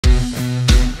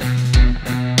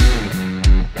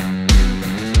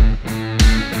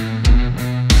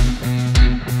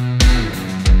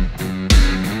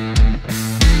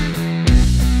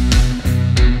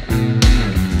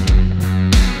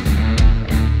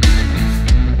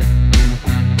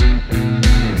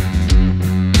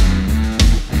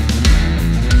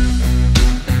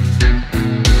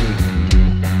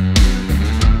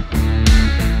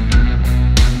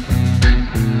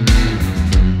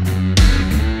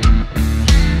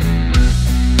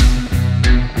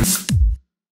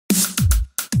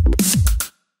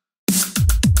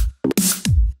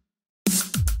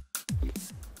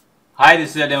Hi,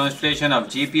 this is a demonstration of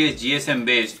GPS GSM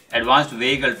based advanced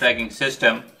vehicle tracking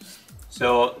system.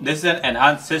 So this is an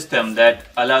enhanced system that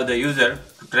allows the user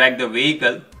to track the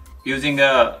vehicle using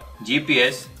a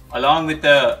GPS along with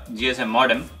a GSM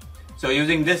modem. So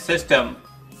using this system,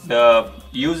 the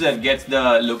user gets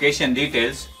the location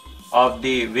details of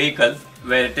the vehicle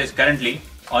where it is currently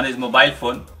on his mobile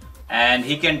phone, and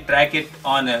he can track it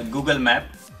on a Google map.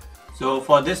 So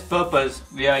for this purpose,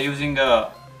 we are using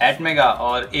a Atmega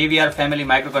or AVR family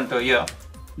microcontroller here.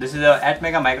 This is a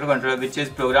Atmega microcontroller which is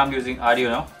programmed using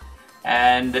Arduino,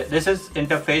 and this is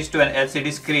interfaced to an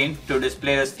LCD screen to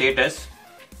display the status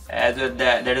as well,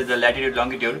 that is the latitude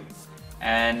longitude,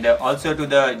 and also to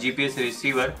the GPS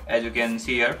receiver. As you can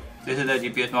see here, this is the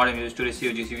GPS modem used to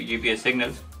receive GPS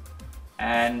signals,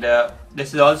 and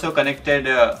this is also connected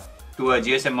to a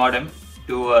GSM modem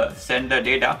to send the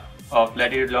data of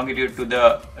latitude longitude to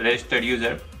the registered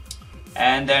user.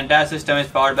 And the entire system is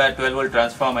powered by a 12-volt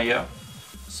transformer here.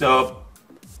 So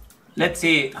let's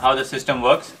see how the system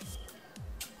works.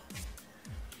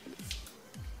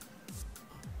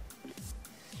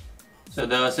 So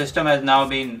the system has now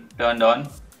been turned on,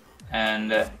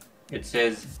 and it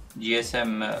says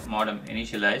GSM modem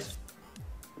initialized.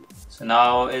 So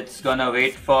now it's gonna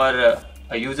wait for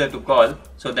a user to call,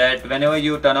 so that whenever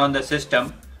you turn on the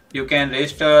system, you can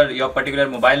register your particular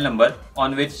mobile number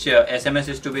on which SMS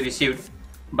is to be received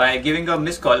by giving a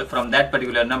missed call from that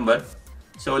particular number.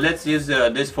 So let's use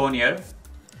this phone here.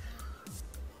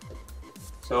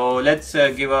 So let's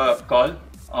give a call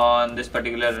on this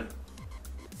particular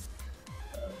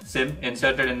SIM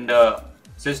inserted in the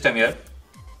system here.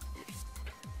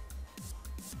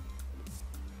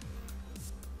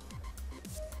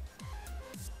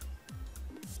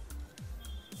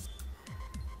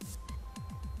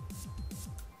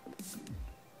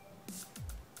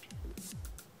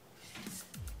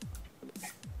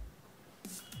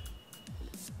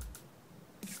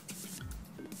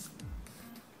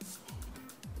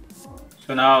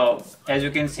 So now, as you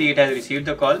can see, it has received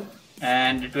the call,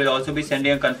 and it will also be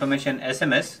sending a confirmation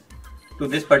SMS to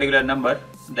this particular number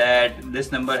that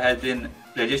this number has been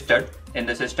registered in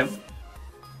the system.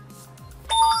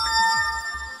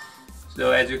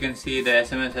 So as you can see, the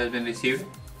SMS has been received,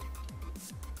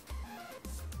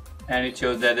 and it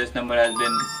shows that this number has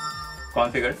been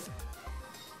configured,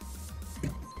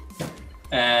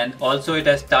 and also it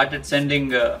has started sending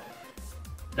the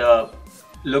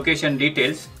location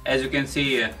details, as you can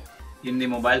see in the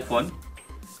mobile phone.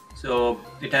 So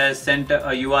it has sent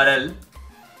a URL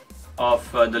of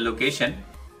the location,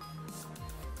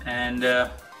 and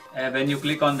when you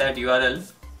click on that URL,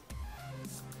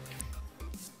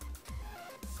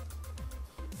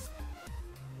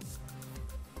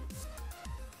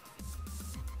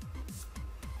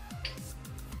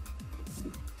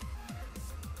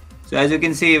 so as you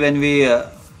can see, when we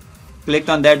clicked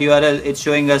on that URL, it's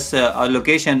showing us our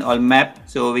location or map,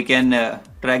 so we can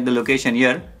track the location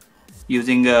here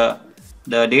using the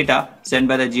data sent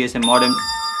by the GSM modem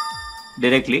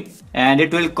directly, and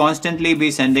it will constantly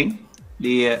be sending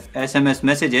the SMS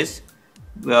messages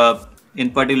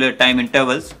in particular time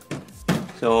intervals,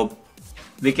 so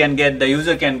the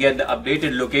user can get the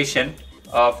updated location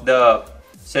of the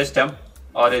system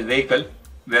or his vehicle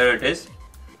where it is.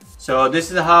 So this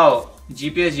is how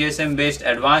GPS GSM based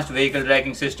advanced vehicle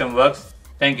tracking system works.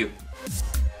 Thank you.